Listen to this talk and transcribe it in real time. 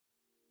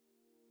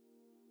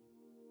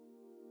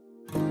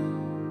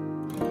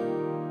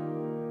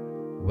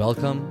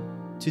Welcome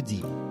to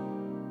Deep,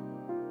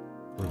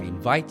 where we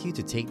invite you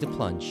to take the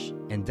plunge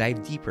and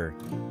dive deeper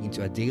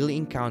into a daily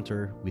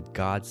encounter with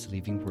God's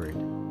living Word.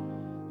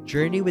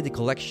 Journey with a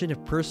collection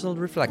of personal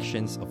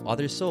reflections of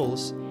other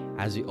souls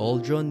as we all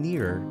draw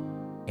nearer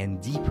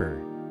and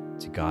deeper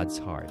to God's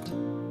heart.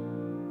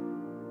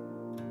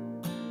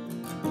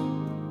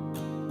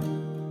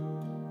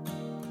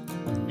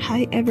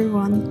 Hi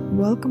everyone,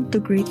 welcome to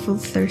Grateful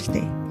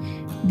Thursday.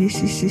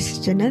 This is Sis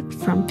Janet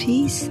from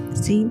Peace,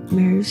 St.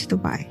 Mary's,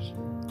 Dubai.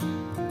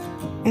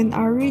 And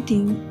our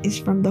reading is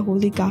from the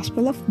Holy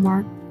Gospel of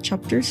Mark,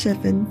 chapter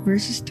 7,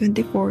 verses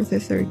 24 to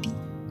 30.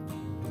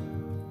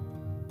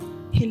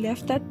 He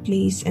left that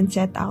place and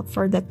set out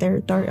for the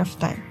territory of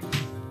Tyre.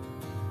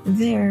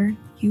 There,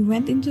 he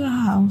went into a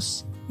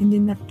house and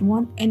did not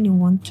want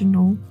anyone to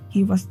know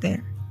he was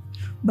there,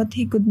 but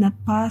he could not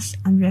pass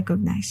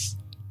unrecognized.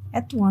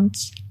 At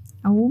once,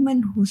 a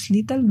woman whose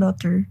little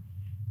daughter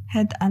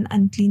had an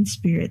unclean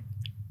spirit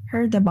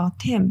heard about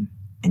him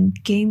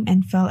and came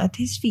and fell at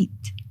his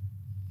feet.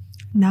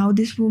 Now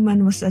this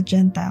woman was a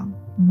Gentile,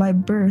 by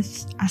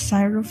birth a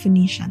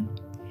Syrophoenician,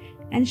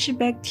 and she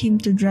begged him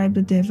to drive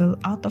the devil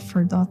out of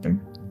her daughter.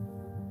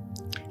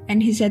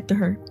 And he said to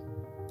her,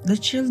 "The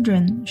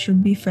children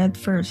should be fed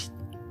first,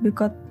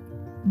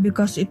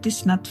 because it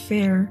is not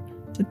fair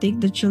to take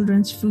the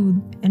children's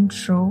food and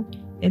throw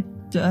it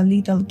to a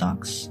little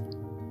dogs."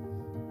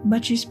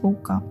 But she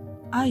spoke up.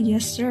 "Ah,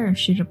 yes, sir,"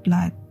 she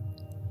replied.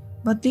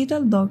 "But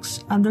little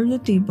dogs under the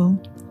table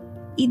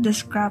eat the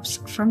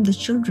scraps from the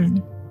children."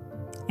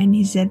 And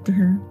he said to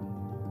her,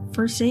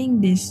 "For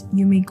saying this,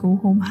 you may go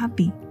home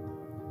happy.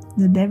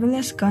 The devil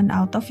has gone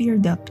out of your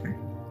daughter."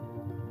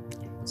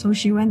 So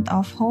she went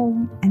off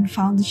home and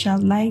found the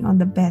child lying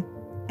on the bed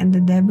and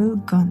the devil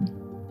gone.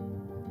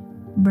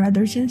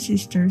 Brothers and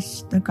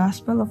sisters, the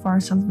gospel of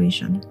our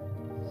salvation.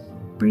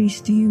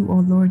 Praise to you,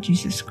 O Lord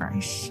Jesus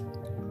Christ.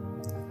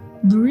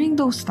 During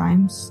those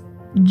times,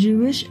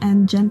 Jewish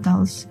and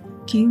Gentiles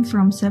came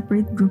from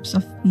separate groups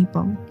of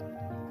people.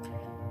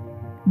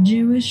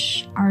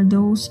 Jewish are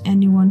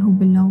anyone who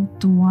belonged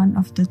to one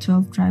of the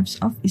 12 tribes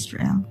of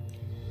Israel,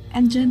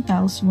 and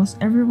Gentiles was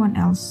everyone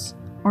else,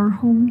 or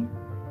whom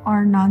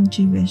are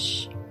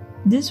non-Jewish.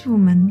 This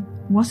woman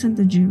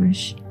wasn't a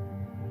Jewish.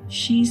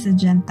 She's a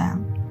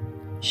Gentile.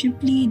 She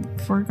pleaded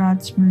for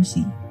God's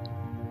mercy.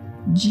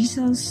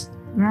 Jesus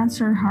grants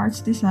her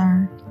heart's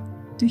desire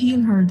to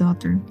heal her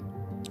daughter.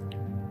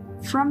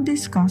 From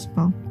this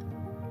gospel,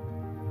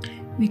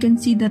 we can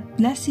see that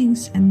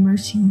blessings and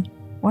mercy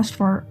was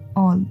for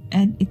all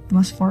and it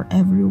was for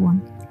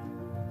everyone.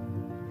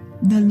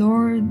 The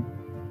Lord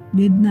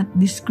did not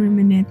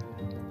discriminate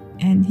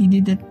and He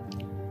didn't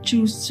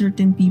choose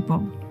certain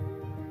people.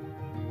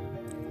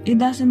 It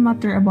doesn't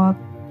matter about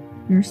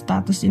your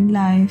status in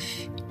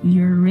life,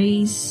 your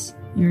race,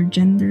 your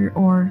gender,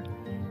 or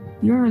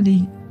your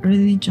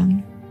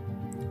religion.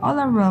 All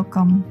are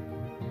welcome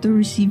to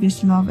receive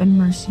His love and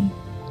mercy.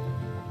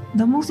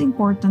 The most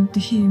important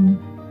to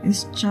Him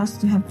is just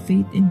to have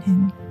faith in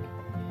Him.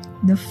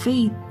 The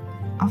faith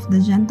of the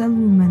gentle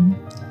woman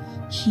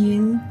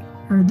healed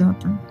her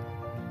daughter.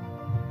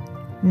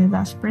 Let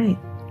us pray.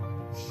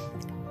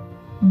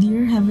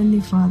 Dear Heavenly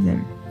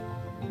Father,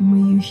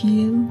 may you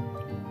heal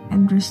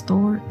and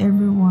restore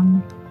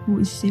everyone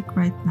who is sick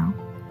right now.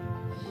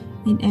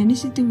 In any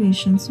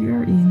situations we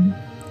are in,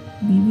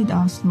 be with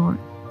us, Lord.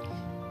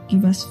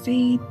 Give us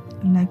faith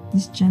like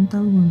this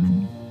gentle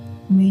woman.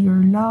 May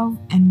your love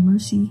and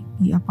mercy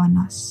be upon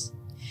us.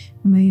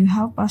 May you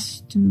help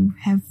us to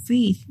have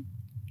faith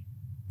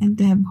and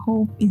to have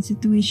hope in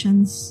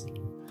situations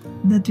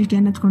that we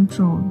cannot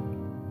control.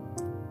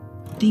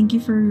 Thank you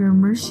for your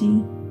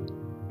mercy.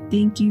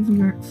 Thank you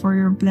for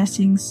your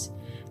blessings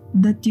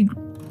that you've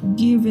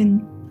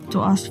given to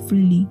us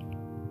freely.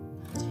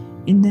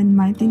 In the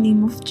mighty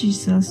name of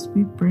Jesus,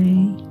 we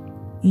pray.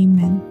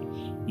 Amen.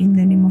 In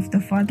the name of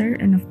the Father,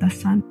 and of the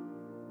Son,